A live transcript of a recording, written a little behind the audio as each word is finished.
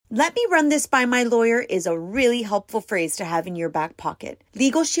Let me run this by my lawyer is a really helpful phrase to have in your back pocket.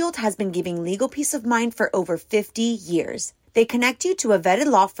 Legal Shield has been giving legal peace of mind for over 50 years. They connect you to a vetted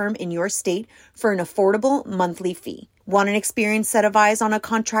law firm in your state for an affordable monthly fee. Want an experienced set of eyes on a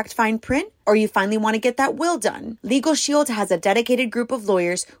contract fine print? Or you finally want to get that will done? Legal Shield has a dedicated group of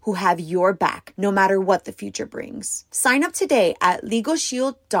lawyers who have your back, no matter what the future brings. Sign up today at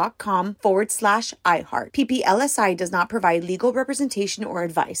LegalShield.com/iHeart. PPLSI does not provide legal representation or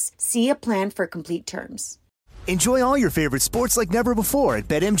advice. See a plan for complete terms. Enjoy all your favorite sports like never before at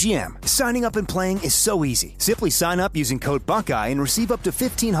BetMGM. Signing up and playing is so easy. Simply sign up using code Buckeye and receive up to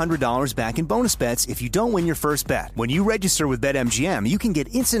 $1,500 back in bonus bets if you don't win your first bet. When you register with BetMGM, you can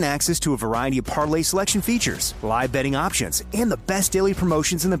get instant access to a variety of parlay selection features, live betting options, and the best daily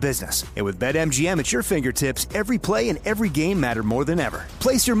promotions in the business. And with BetMGM at your fingertips, every play and every game matter more than ever.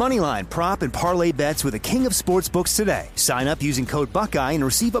 Place your moneyline, prop, and parlay bets with the king of sportsbooks today. Sign up using code Buckeye and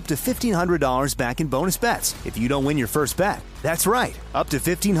receive up to $1,500 back in bonus bets if you don't win your first bet. That's right, up to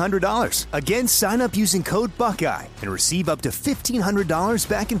 $1,500. Again, sign up using code Buckeye and receive up to $1,500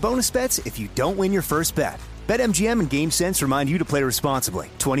 back in bonus bets if you don't win your first bet. BetMGM and GameSense remind you to play responsibly.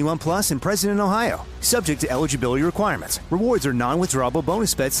 21 plus and present in Ohio. Subject to eligibility requirements. Rewards are non-withdrawable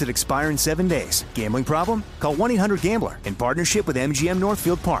bonus bets that expire in 7 days. Gambling problem? Call 1-800-GAMBLER in partnership with MGM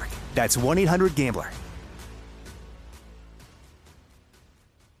Northfield Park. That's 1-800-GAMBLER.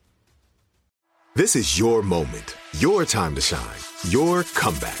 This is your moment, your time to shine, your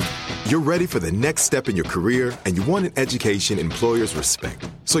comeback. You're ready for the next step in your career, and you want an education employers respect.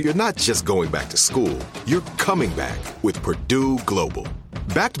 So you're not just going back to school, you're coming back with Purdue Global.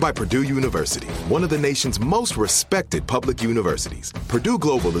 Backed by Purdue University, one of the nation's most respected public universities, Purdue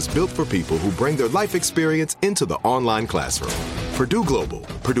Global is built for people who bring their life experience into the online classroom. Purdue Global,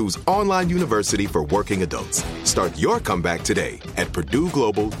 Purdue's online university for working adults. Start your comeback today at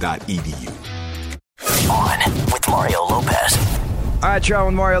purdueglobal.edu. On with Mario Lopez. All right, y'all,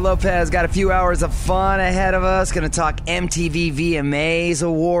 with Mario Lopez. Got a few hours of fun ahead of us. Going to talk MTV VMAs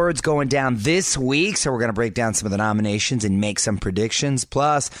awards going down this week. So we're going to break down some of the nominations and make some predictions.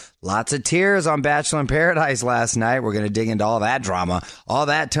 Plus, lots of tears on Bachelor in Paradise last night. We're going to dig into all that drama, all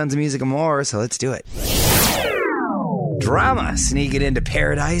that, tons of music and more. So let's do it. Drama sneaking into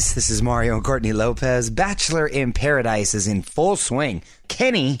Paradise. This is Mario and Courtney Lopez. Bachelor in Paradise is in full swing.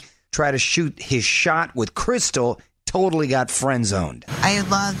 Kenny tried to shoot his shot with Crystal, totally got friend zoned. I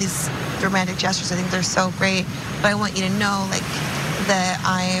love these romantic gestures. I think they're so great. But I want you to know, like, that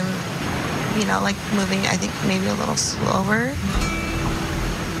I'm, like moving, I think maybe a little slower.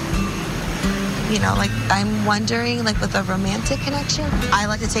 Like I'm wondering, like with a romantic connection, I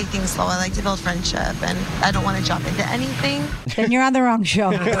like to take things slow. I like to build friendship, and I don't want to jump into anything. Then you're on the wrong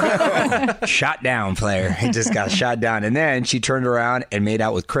show. Shot down, player. He just got shot down. And then she turned around and made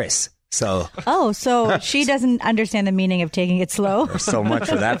out with Chris. So she doesn't understand the meaning of taking it slow. So much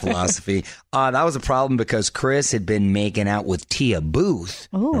for that philosophy. That was a problem because Chris had been making out with Tia Booth.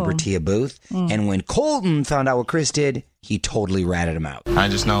 Ooh. Remember Tia Booth? And when Colton found out what Chris did, he totally ratted him out. I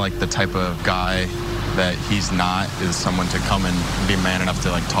just know like the type of guy that he's not is someone to come and be man enough to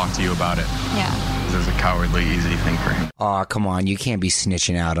like talk to you about it. Yeah. This is a cowardly easy thing for him. Oh, come on. You can't be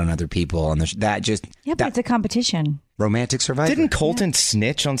snitching out on other people. On but it's a competition. Romantic survivor. Didn't Colton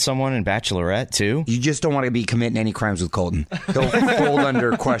snitch on someone in Bachelorette, too? You just don't want to be committing any crimes with Colton. He'll fold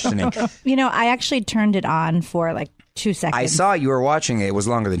under questioning. I actually turned it on for like 2 seconds. I saw you were watching it. It was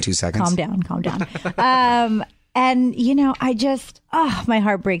longer than 2 seconds. Calm down. And, my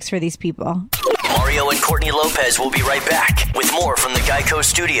heart breaks for these people. Mario and Courtney Lopez will be right back with more from the Geico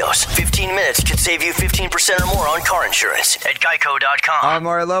Studios. 15 minutes could save you 15% or more on car insurance at geico.com. I'm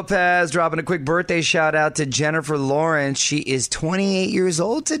Mario Lopez, dropping a quick birthday shout out to Jennifer Lawrence. She is 28 years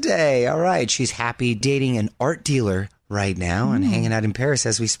old today. All right. She's happy dating an art dealer right now and hanging out in Paris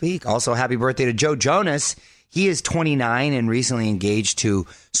as we speak. Also, happy birthday to Joe Jonas. He is 29 and recently engaged to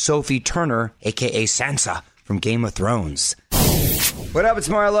Sophie Turner, a.k.a. Sansa from Game of Thrones. What up, it's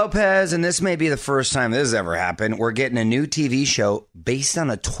Mario Lopez, and this may be the first time this has ever happened. We're getting a new TV show based on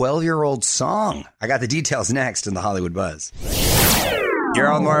a 12-year-old song. I got the details next in the Hollywood Buzz.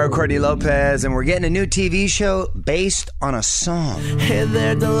 You're on Mario Courtney Lopez, and we're getting a new TV show based on a song. Hey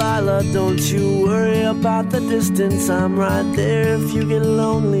there, Delilah, don't you worry about the distance. I'm right there. If you get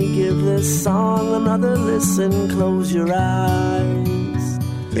lonely, give this song another listen. Close your eyes.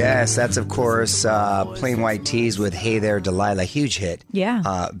 Yes, that's, of course, Plain White Tees with Hey There, Delilah. Huge hit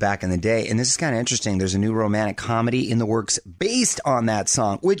back in the day. And this is kind of interesting. There's a new romantic comedy in the works based on that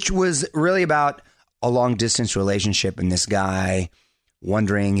song, which was really about a long-distance relationship and this guy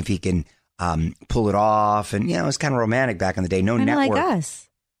wondering if he can pull it off. And, it's kind of romantic back in the day. No network. Like us.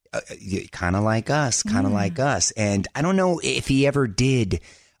 kind of like us, And I don't know if he ever did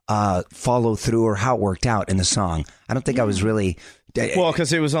follow through or how it worked out in the song. I don't think I was really... Well,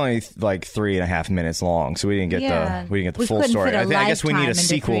 because it was only like 3.5 minutes long, so we didn't get the full story. I guess we need a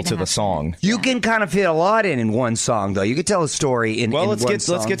sequel to the song. You can kind of fit a lot in one song, though. You could tell a story in let's one get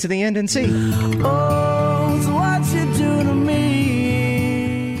song. Let's get to the end and see. Oh, so what you do to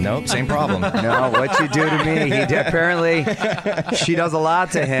me? Nope, same problem. No, what you do to me? Apparently, she does a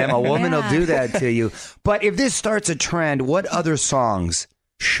lot to him. A woman will do that to you. But if this starts a trend, what other songs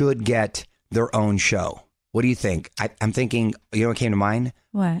should get their own show? What do you think? I'm thinking, you know what came to mind?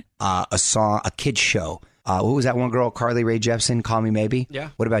 What? A kid's show. What was that one girl, Carly Rae Jepsen, Call Me Maybe? Yeah.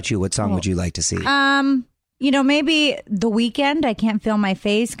 What about you? What song would you like to see? Maybe The Weeknd, I Can't Feel My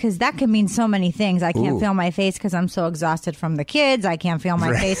Face, because that can mean so many things. I can't feel my face because I'm so exhausted from the kids. I can't feel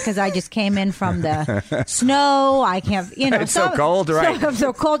my face because I just came in from the snow. I can't, It's so cold, right? I'm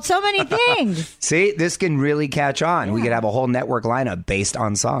so cold. So many things. See, this can really catch on. Yeah. We could have a whole network lineup based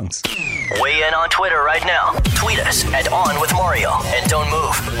on songs. Weigh in on Twitter right now. Tweet us at On With Mario. And don't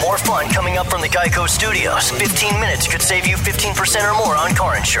move. More fun coming up from the Geico Studios. 15 minutes could save you 15% or more on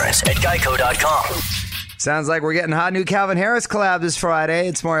car insurance at geico.com. Sounds like we're getting hot new Calvin Harris collab this Friday.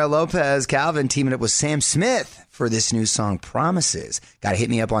 It's Mario Lopez. Calvin teaming up with Sam Smith for this new song, Promises. Got to hit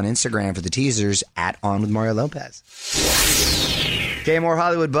me up on Instagram for the teasers at On With Mario Lopez. Okay, more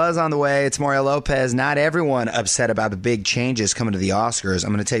Hollywood buzz on the way. It's Mario Lopez. Not everyone upset about the big changes coming to the Oscars.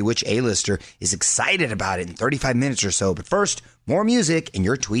 I'm going to tell you which A-lister is excited about it in 35 minutes or so. But first, more music and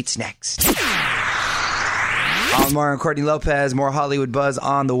your tweets next. I'm Mario and Courtney Lopez. More Hollywood buzz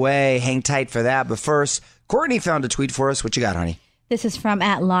on the way. Hang tight for that. But first, Courtney found a tweet for us. What you got, honey? This is from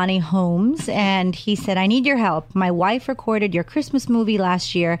 @Lonnie Holmes, and he said, I need your help. My wife recorded your Christmas movie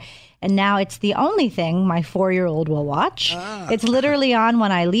last year, and now it's the only thing my 4-year-old will watch. It's literally on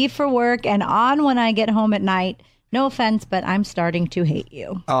when I leave for work and on when I get home at night. No offense, but I'm starting to hate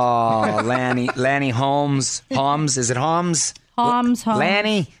you. Oh, Lanny Holmes. Holmes, is it Holmes? Holmes.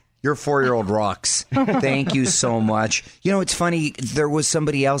 Lanny, your 4-year-old rocks. Thank you so much. You know, it's funny. There was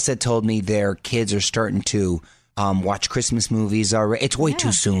somebody else that told me their kids are starting to watch Christmas movies already. It's way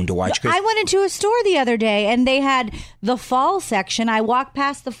too soon to watch Christmas. I went into a store the other day and they had the fall section. I walked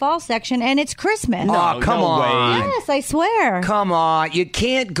past the fall section and it's Christmas. Oh, come on. Yes, I swear. Come on. You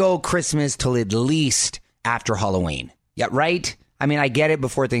can't go Christmas till at least after Halloween. Yeah, right? I mean, I get it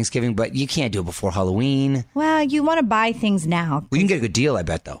before Thanksgiving, but you can't do it before Halloween. Well, you want to buy things now. Well, you can get a good deal, I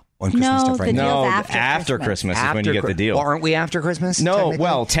bet, though. On Christmas stuff right now. After Christmas is when you get the deal. Well, aren't we after Christmas?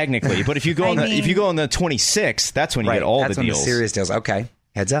 No, technically, but if you go on the 26th, that's when you get all the deals. That's when the serious deals. Okay,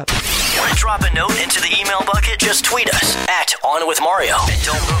 heads up. Want to drop a note into the email bucket? Just tweet us at On With Mario. And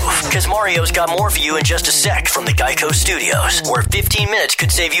don't move, because Mario's got more for you in just a sec from the Geico Studios, where 15 minutes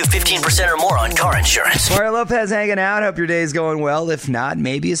could save you 15% or more on car insurance. Mario Lopez hanging out. Hope your day's going well. If not,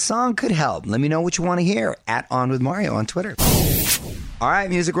 maybe a song could help. Let me know what you want to hear at On With Mario on Twitter. All right,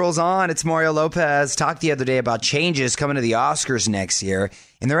 music rolls on. It's Mario Lopez. Talked the other day about changes coming to the Oscars next year,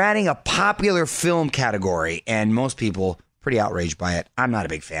 and they're adding a popular film category, and most people pretty outraged by it. I'm not a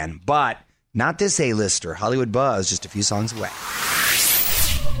big fan, but not this A-lister. Hollywood buzz, just a few songs away.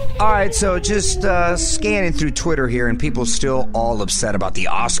 All right, so just scanning through Twitter here, and people still all upset about the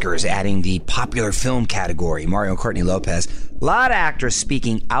Oscars adding the popular film category. Mario and Courtney Lopez. A lot of actors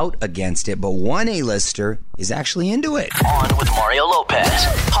speaking out against it, but one A-lister is actually into it. On With Mario Lopez,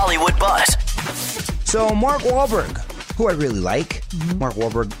 Hollywood buzz. So Mark Wahlberg, who I really like. Mark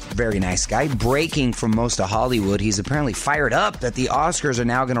Wahlberg, very nice guy. Breaking from most of Hollywood, he's apparently fired up that the Oscars are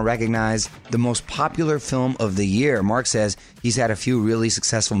now going to recognize the most popular film of the year. Mark says he's had a few really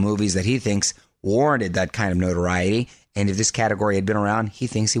successful movies that he thinks warranted that kind of notoriety. And if this category had been around, he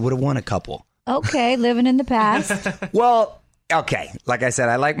thinks he would have won a couple. Okay, living in the past. Well, okay, like I said,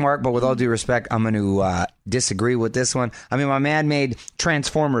 I like Mark, but with all due respect, I'm going to disagree with this one. I mean, my man made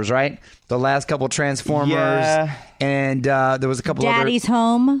Transformers, right? The last couple Transformers. Yeah. And there was a couple Daddy's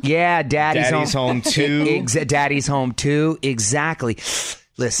Home. Yeah, Daddy's Home 2. Daddy's Home 2, exactly.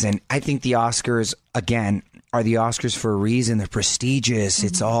 Listen, I think the Oscars, again, are the Oscars for a reason. They're prestigious. Mm-hmm.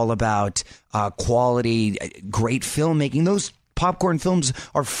 It's all about quality, great filmmaking. Those popcorn films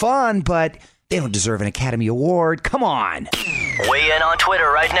are fun, but they don't deserve an Academy Award. Come on. Weigh in on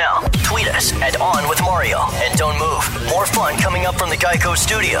Twitter right now. Tweet us at On With Mario. And don't move. More fun coming up from the Geico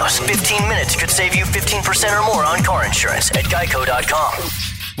Studios. 15 minutes could save you 15% or more on car insurance at geico.com.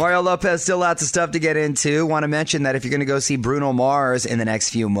 Mario Lopez, still lots of stuff to get into. Want to mention that if you're going to go see Bruno Mars in the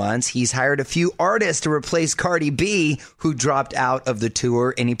next few months, he's hired a few artists to replace Cardi B, who dropped out of the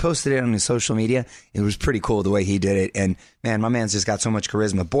tour, and he posted it on his social media. It was pretty cool the way he did it, and man, my man's just got so much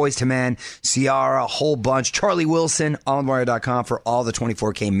charisma. Boyz II Men, Ciara, a whole bunch. Charlie Wilson, onwithmario.com for all the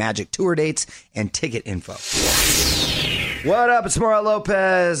 24K Magic tour dates and ticket info. What up? It's Mario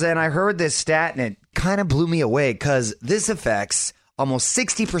Lopez, and I heard this stat, and it kind of blew me away because this affects almost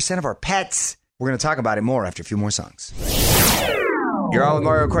 60% of our pets. We're going to talk about it more after a few more songs. You're on with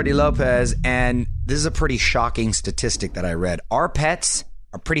Mario Cordy Lopez, and this is a pretty shocking statistic that I read. Our pets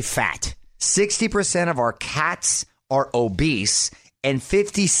are pretty fat. 60% of our cats are obese, and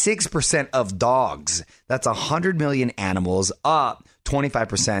 56% of dogs. That's 100 million animals, up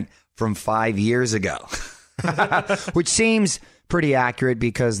 25% from 5 years ago. Which seems pretty accurate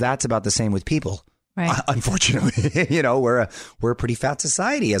because that's about the same with people. Right. Unfortunately, we're a pretty fat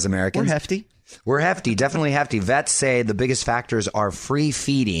society as Americans. We're hefty, definitely hefty. Vets say the biggest factors are free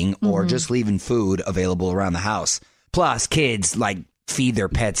feeding or just leaving food available around the house. Plus, kids feed their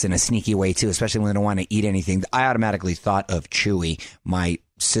pets in a sneaky way too, especially when they don't want to eat anything. I automatically thought of Chewy, my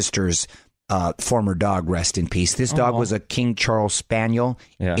sister's former dog, rest in peace. This dog was a King Charles Spaniel.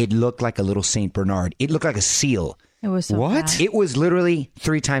 Yeah. It looked like a little St. Bernard. It looked like a seal. It was so what? Bad. It was literally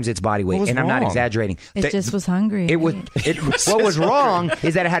 3 times its body weight, and I'm not exaggerating. It just was hungry. What was wrong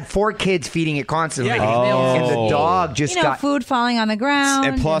is that it had 4 kids feeding it constantly, and the dog just got food falling on the ground.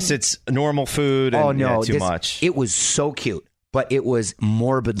 And plus, it's normal food. And, too much. It was so cute. But it was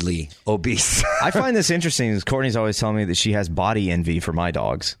morbidly obese. I find this interesting because Courtney's always telling me that she has body envy for my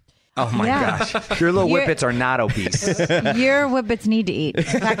dogs. Oh, my gosh. Your little whippets are not obese. Your whippets need to eat. In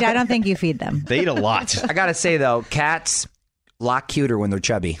fact, I don't think you feed them. They eat a lot. I got to say, though, cats, a lot cuter when they're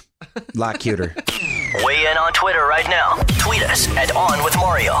chubby. A lot cuter. Weigh in on Twitter right now. Tweet us at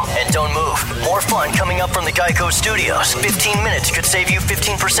OnWithMario. And don't move. More fun coming up from the Geico Studios. 15 minutes could save you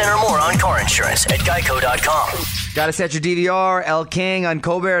 15% or more on car insurance at Geico.com. Got to set your DVR. El King on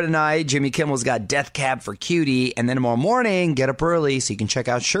Colbert tonight. Jimmy Kimmel's got Death Cab for Cutie. And then tomorrow morning, get up early so you can check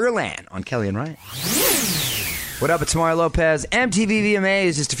out Sugarland on Kelly and Ryan. What up? It's Mario Lopez. MTV VMA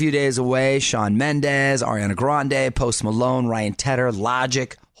is just a few days away. Shawn Mendes, Ariana Grande, Post Malone, Ryan Tedder,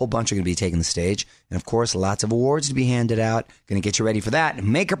 Logic. Whole bunch are going to be taking the stage. And, of course, lots of awards to be handed out. Going to get you ready for that.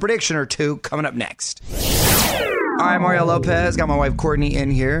 Make a prediction or two coming up next. All right, Mario Lopez. Got my wife Courtney in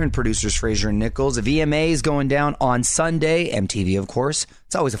here and producers Fraser and Nichols. The VMA is going down on Sunday. MTV, of course.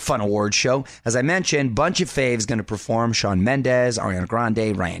 It's always a fun award show. As I mentioned, bunch of faves going to perform. Shawn Mendes, Ariana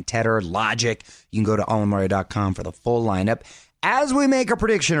Grande, Ryan Tedder, Logic. You can go to allmario.com for the full lineup. As we make a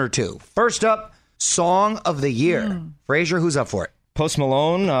prediction or two. First up, Song of the Year. Fraser, who's up for it? Post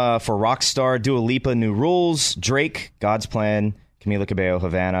Malone for Rockstar, Dua Lipa, New Rules, Drake, God's Plan, Camila Cabello,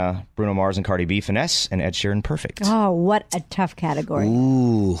 Havana, Bruno Mars and Cardi B, Finesse, and Ed Sheeran, Perfect. Oh, what a tough category.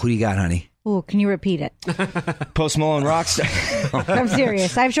 Ooh, who do you got, honey? Ooh, can you repeat it? Post Malone, Rockstar. I'm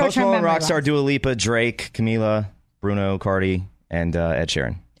serious. I have short-term memory Post Malone, Rockstar, Dua Lipa, Drake, Camila, Bruno, Cardi, and Ed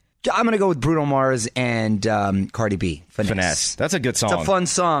Sheeran. I'm going to go with Bruno Mars and Cardi B, Finesse. That's a good song.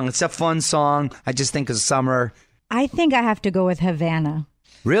 It's a fun song. I just think of summer. I think I have to go with Havana.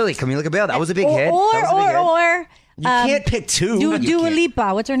 Really? Camila Cabello? That was a big hit. Or you can't pick two. Dua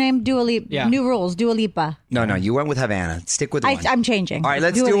Lipa. What's her name? Dua Lipa. Yeah. New Rules. Dua Lipa. No, you went with Havana. Stick with one. I'm changing. All right,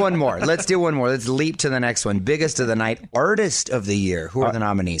 let's do one more. Let's leap to the next one. Biggest of the night. Artist of the Year. Who are the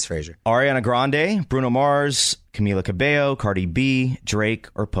nominees, Fraser? Ariana Grande, Bruno Mars, Camila Cabello, Cardi B, Drake,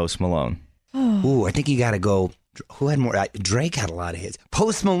 or Post Malone. Ooh, I think you got to go. Who had more? Drake had a lot of hits.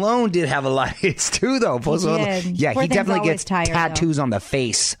 Post Malone did have a lot of hits too, though. Post Malone, yeah, he definitely gets tattoos on the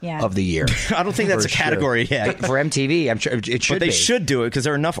face of the year. I don't think that's a category yet for MTV. I'm sure it should. But they should do it because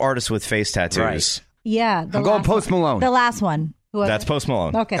there are enough artists with face tattoos. Right. Yeah, I'm going Post Malone. The last one. That's Post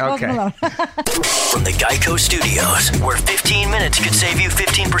Malone. Okay, Post Malone. From the Geico Studios, where 15 minutes could save you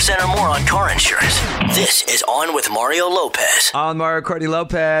 15% or more on car insurance. This is On with Mario Lopez. On Mario Cordy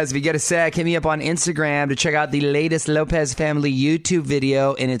Lopez. If you get a sec, hit me up on Instagram to check out the latest Lopez family YouTube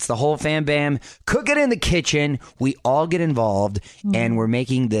video. And it's the whole fam bam. Cook it in the kitchen. We all get involved. And we're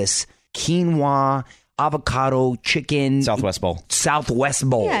making this quinoa avocado chicken Southwest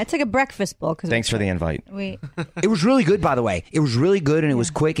Bowl. Yeah, it's like a breakfast bowl. Thanks for the invite. It was really good, by the way. It was really good, and it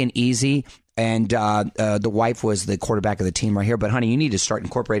was quick and easy. And the wife was the quarterback of the team right here. But, honey, you need to start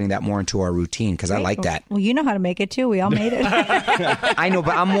incorporating that more into our routine because I like that. Well, you know how to make it, too. We all made it. I know,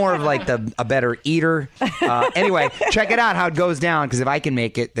 but I'm more of like a better eater. Anyway, check it out how it goes down because if I can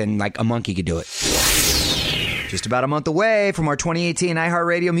make it, then like a monkey could do it. Just about a month away from our 2018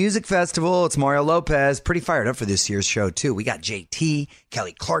 iHeartRadio Music Festival. It's Mario Lopez. Pretty fired up for this year's show, too. We got JT,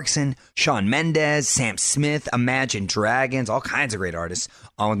 Kelly Clarkson, Shawn Mendes, Sam Smith, Imagine Dragons, all kinds of great artists.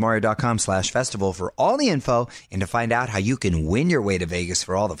 OnWithMario.com/festival for all the info and to find out how you can win your way to Vegas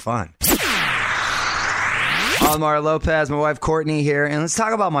for all the fun. I'm Mario Lopez, my wife Courtney here. And let's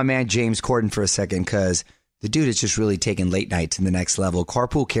talk about my man James Corden for a second, because the dude has just really taken late night to the next level.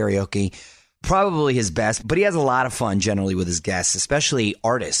 Carpool Karaoke. Probably his best, but he has a lot of fun generally with his guests, especially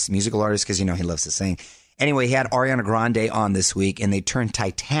artists, musical artists, because, he loves to sing. Anyway, he had Ariana Grande on this week, and they turned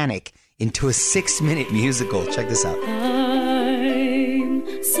Titanic into a 6-minute musical. Check this out.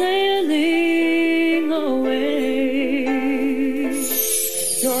 I'm sailing away.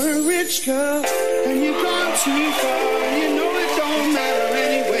 You're a rich girl, and you've gone too far. You know it don't matter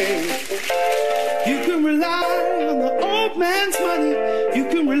anyway. You can rely on the old man's money. You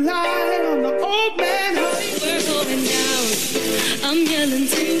can rely on the old man, honey. We're going down. I'm yelling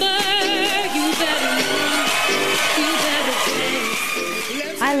timber. You better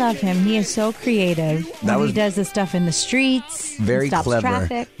move. I love him. He is so creative. He does the stuff in the streets. Very stops clever.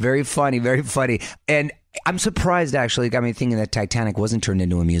 Traffic. Very funny. Very funny. And I'm surprised, actually. It got me thinking that Titanic wasn't turned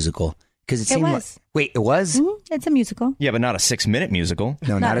into a musical. Because it seemed was. Wait, it was? Mm-hmm. It's a musical. Yeah, but not a 6-minute musical.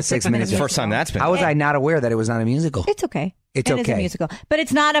 No, not a 6 minutes. It's the first time that's been. How was I not aware that it was not a musical? It's okay. It's It okay. is a musical. But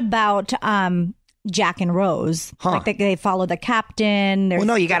it's not about Jack and Rose. Huh. Like they follow the captain. Well,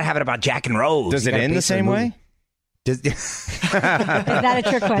 no, you got to have it about Jack and Rose. Does You it gotta end the base same movie. way? Is that a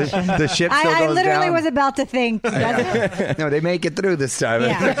trick question? The ship still I goes literally down? was about to think. Does it? No, they make it through this time.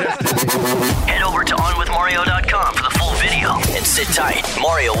 Yeah. Head over to OnWithMario.com for the full video and sit tight.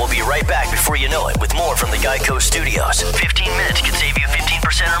 Mario will be right back before you know it with more from the Geico Studios. 15 minutes can save you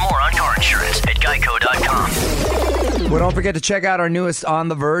 15% or more on car insurance at Geico.com. Well, don't forget to check out our newest On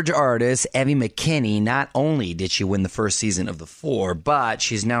the Verge artist, Evie McKinney. Not only did she win the first season of The 4, but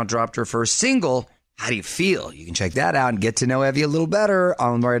she's now dropped her first single, How Do You Feel? You can check that out and get to know Evie a little better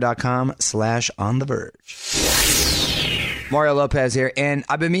on Mario.com/ontheverge. Mario Lopez here, and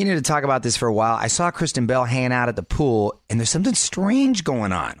I've been meaning to talk about this for a while. I saw Kristen Bell hanging out at the pool, and there's something strange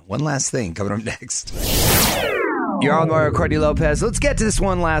going on. One last thing coming up next. You're on Mario, Courtney Lopez. Let's get to this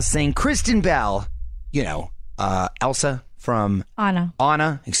one last thing. Kristen Bell, Elsa from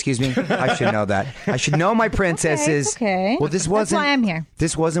Anna, excuse me. I should know that. I should know my princesses. Okay. Well, this wasn't. That's why I'm here.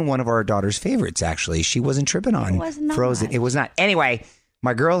 This wasn't one of our daughter's favorites, actually. She wasn't tripping on Frozen. It was not. Anyway,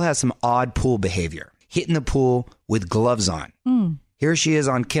 my girl has some odd pool behavior. Hitting the pool with gloves on. Here she is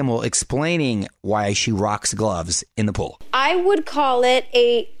on Kimmel explaining why she rocks gloves in the pool. I would call it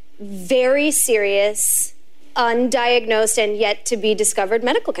a very serious, undiagnosed, and yet to be discovered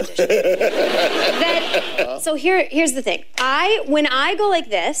medical condition. So here's the thing. When I go like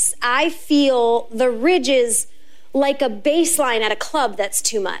this, I feel the ridges like a baseline at a club that's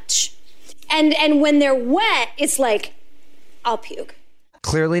too much. And when they're wet, it's like, I'll puke.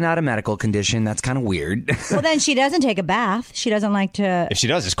 Clearly not a medical condition. That's kind of weird. Well, then she doesn't take a bath. She doesn't like to. If she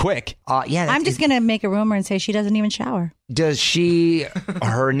does, it's quick. Yeah. I'm just going to make a rumor and say she doesn't even shower. Does she?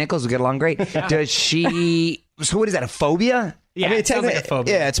 Her nickels will get along great. Does she? So what is that? A phobia? Yeah, I mean, it sounds like a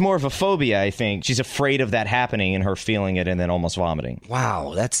phobia. Yeah, it's more of a phobia, I think. She's afraid of that happening and her feeling it and then almost vomiting.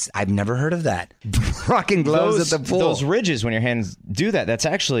 Wow, I've never heard of that. Rocking gloves at the pool. Those ridges, when your hands do that, that's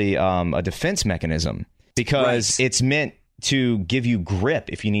actually a defense mechanism because it's meant to give you grip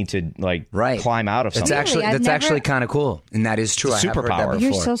if you need to climb out of something. That's actually kind of cool, and that is true. It's a superpower. I have heard that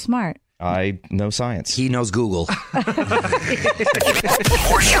before. You're so smart. I know science. He knows Google. More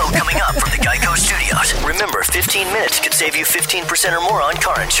show coming up from the Geico Studios. Remember, 15 minutes could save you 15% or more on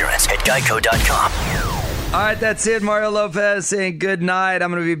car insurance at Geico.com. All right, that's it. Mario Lopez saying good night. I'm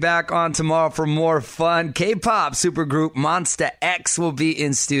going to be back on tomorrow for more fun. K-pop supergroup Monsta X will be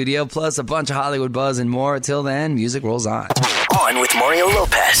in studio, plus a bunch of Hollywood buzz and more. Till then, music rolls on. On with Mario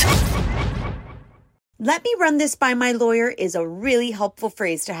Lopez. Let me run this by my lawyer is a really helpful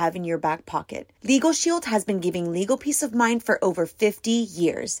phrase to have in your back pocket. Legal Shield has been giving legal peace of mind for over 50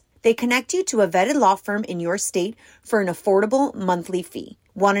 years. They connect you to a vetted law firm in your state for an affordable monthly fee.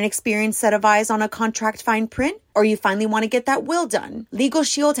 Want an experienced set of eyes on a contract fine print? Or you finally want to get that will done? Legal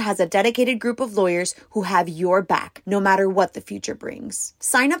Shield has a dedicated group of lawyers who have your back, no matter what the future brings.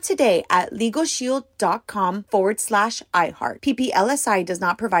 Sign up today at LegalShield.com/iHeart. PPLSI does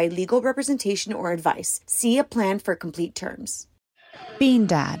not provide legal representation or advice. See a plan for complete terms. Bean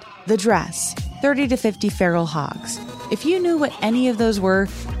Dad, The Dress, 30 to 50 Feral Hogs. If you knew what any of those were,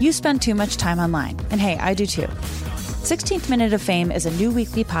 you spend too much time online. And hey, I do too. 16th Minute of Fame is a new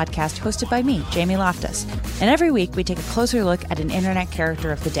weekly podcast hosted by me, Jamie Loftus. And every week we take a closer look at an internet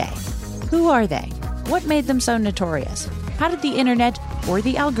character of the day. Who are they? What made them so notorious? How did the internet or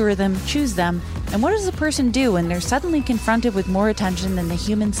the algorithm choose them? And what does a person do when they're suddenly confronted with more attention than the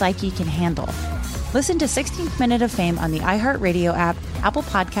human psyche can handle? Listen to 16th Minute of Fame on the iHeartRadio app, Apple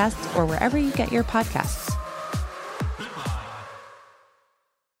Podcasts, or wherever you get your podcasts.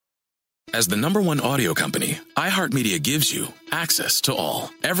 As the #1 audio company, iHeartMedia gives you access to all.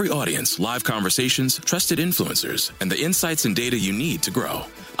 Every audience, live conversations, trusted influencers, and the insights and data you need to grow.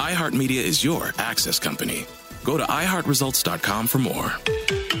 iHeartMedia is your access company. Go to iHeartResults.com for more.